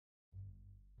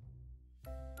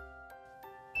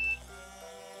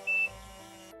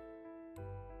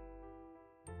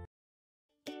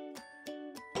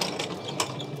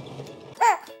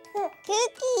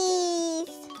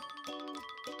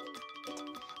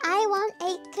want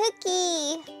a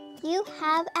cookie. You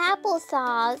have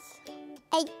applesauce.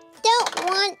 I don't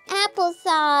want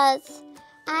applesauce.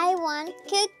 I want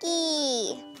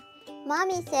cookie.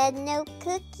 Mommy said no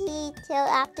cookie till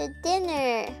after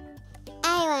dinner.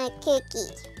 I want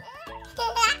cookie.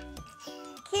 Cookie.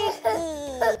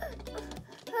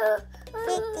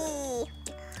 Cookie.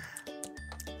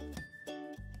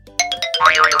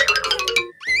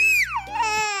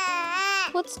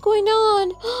 What's going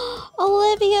on?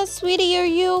 Olivia, sweetie, are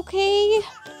you okay?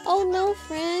 Oh no,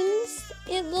 friends.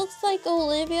 It looks like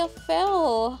Olivia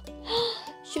fell.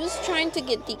 She was trying to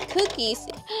get the cookies.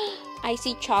 I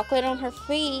see chocolate on her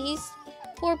face.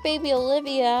 Poor baby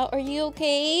Olivia, are you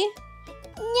okay?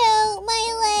 No, my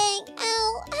leg.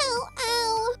 Ow, ow,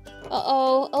 ow.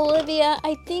 Uh-oh, Olivia,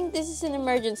 I think this is an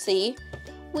emergency.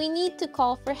 We need to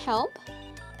call for help.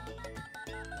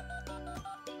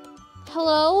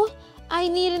 Hello? I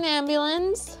need an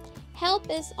ambulance. Help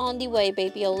is on the way,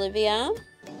 baby Olivia.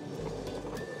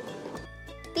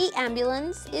 The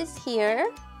ambulance is here.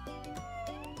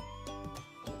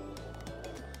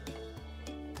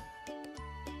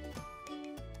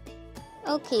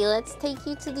 Okay, let's take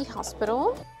you to the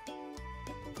hospital.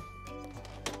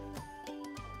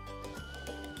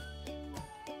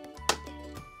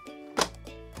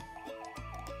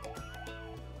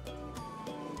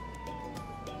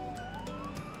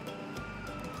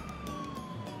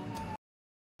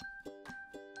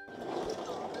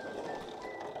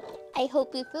 I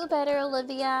hope you feel better,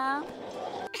 Olivia.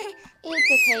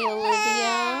 It's okay,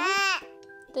 Olivia.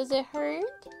 Does it hurt?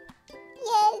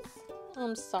 Yes.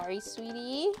 I'm sorry,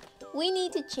 sweetie. We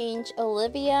need to change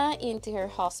Olivia into her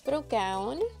hospital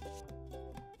gown.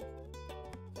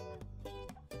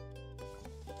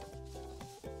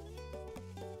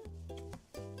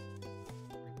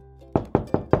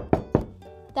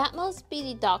 That must be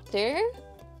the doctor.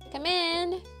 Come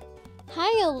in.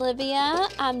 Hi, Olivia.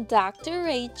 I'm Dr.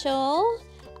 Rachel.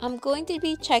 I'm going to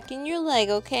be checking your leg,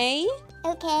 okay?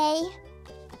 Okay.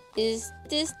 Is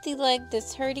this the leg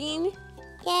that's hurting?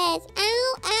 Yes.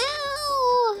 Ow,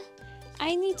 ow.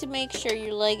 I need to make sure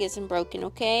your leg isn't broken,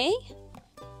 okay?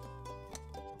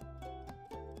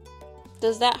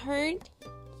 Does that hurt?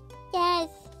 Yes.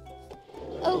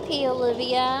 Okay,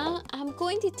 Olivia. I'm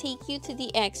going to take you to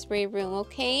the x-ray room,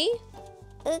 okay?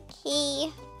 Okay.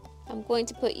 I'm going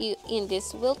to put you in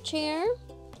this wheelchair.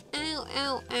 Ow,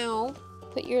 ow, ow.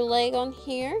 Put your leg on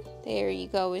here. There you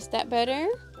go. Is that better?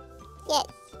 Yes.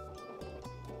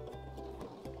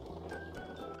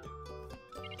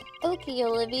 Okay,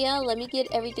 Olivia, let me get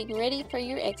everything ready for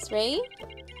your x-ray.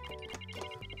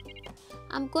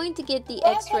 I'm going to get the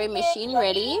x-ray machine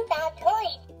ready.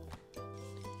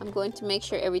 I'm going to make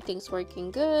sure everything's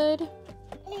working good.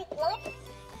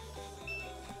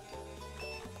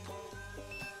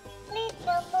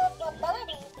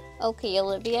 Okay,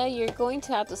 Olivia, you're going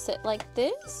to have to sit like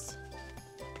this.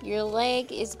 Your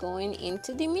leg is going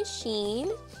into the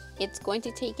machine. It's going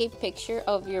to take a picture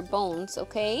of your bones,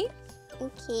 okay?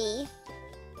 Okay.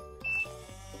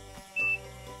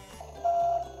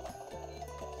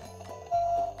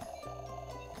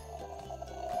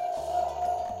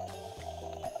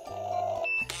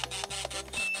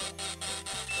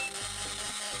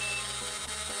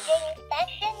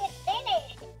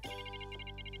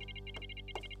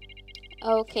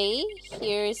 Okay,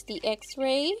 here's the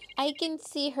x-ray. I can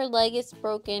see her leg is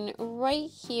broken right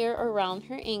here around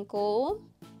her ankle.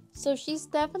 So she's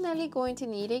definitely going to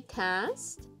need a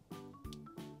cast.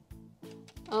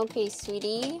 Okay,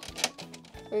 sweetie.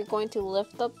 We're going to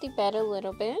lift up the bed a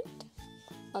little bit.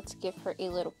 Let's give her a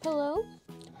little pillow.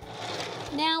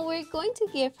 Now we're going to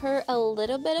give her a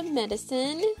little bit of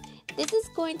medicine. This is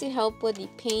going to help with the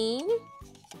pain.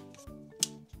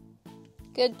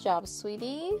 Good job,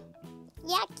 sweetie.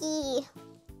 Yucky.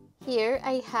 Here,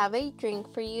 I have a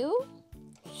drink for you.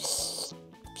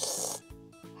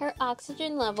 Her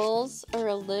oxygen levels are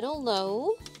a little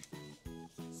low.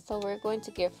 So we're going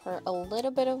to give her a little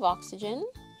bit of oxygen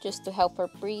just to help her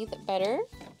breathe better.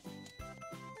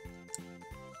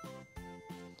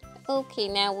 Okay,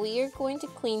 now we are going to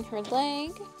clean her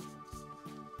leg.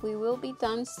 We will be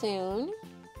done soon.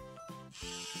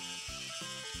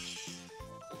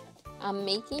 I'm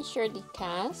making sure the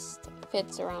cast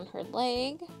fits around her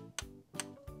leg.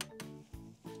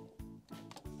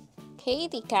 Okay,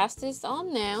 the cast is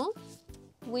on now.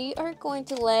 We are going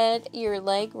to let your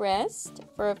leg rest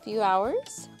for a few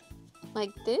hours,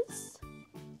 like this.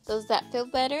 Does that feel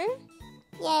better?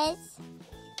 Yes.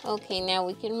 Okay, now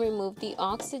we can remove the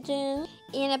oxygen.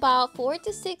 In about 4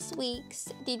 to 6 weeks,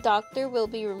 the doctor will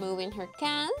be removing her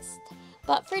cast.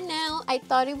 But for now, I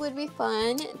thought it would be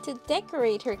fun to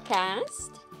decorate her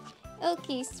cast.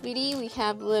 Okay, sweetie, we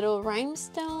have little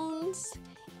rhinestones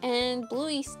and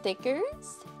Bluey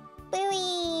stickers.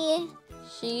 Bluey.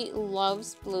 She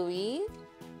loves Bluey.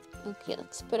 Okay,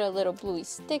 let's put a little Bluey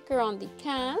sticker on the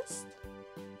cast.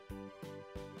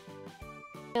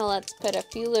 Now let's put a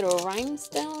few little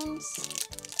rhinestones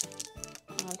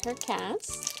on her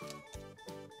cast.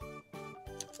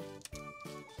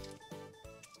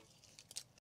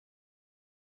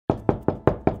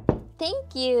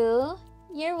 Thank you.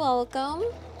 You're welcome.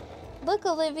 Look,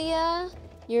 Olivia,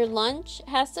 your lunch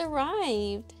has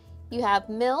arrived. You have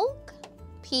milk,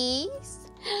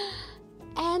 peas,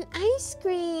 and ice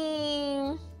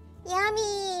cream.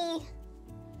 Yummy.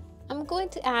 I'm going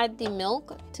to add the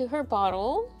milk to her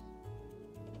bottle.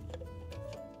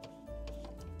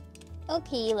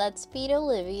 Okay, let's feed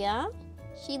Olivia.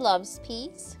 She loves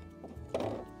peas.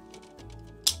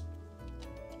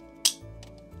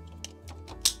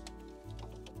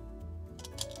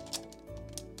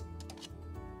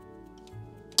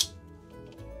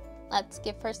 Let's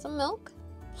give her some milk.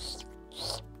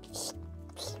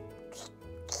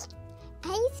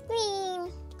 Ice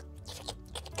cream.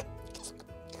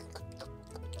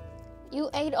 You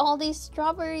ate all these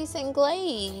strawberries and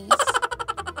glaze.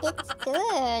 It's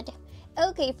good.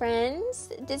 Okay, friends,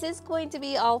 this is going to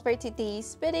be all for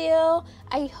today's video.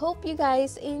 I hope you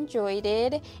guys enjoyed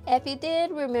it. If you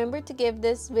did, remember to give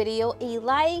this video a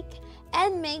like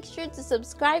and make sure to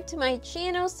subscribe to my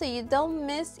channel so you don't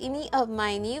miss any of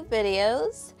my new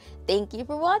videos. Thank you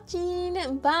for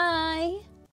watching. Bye.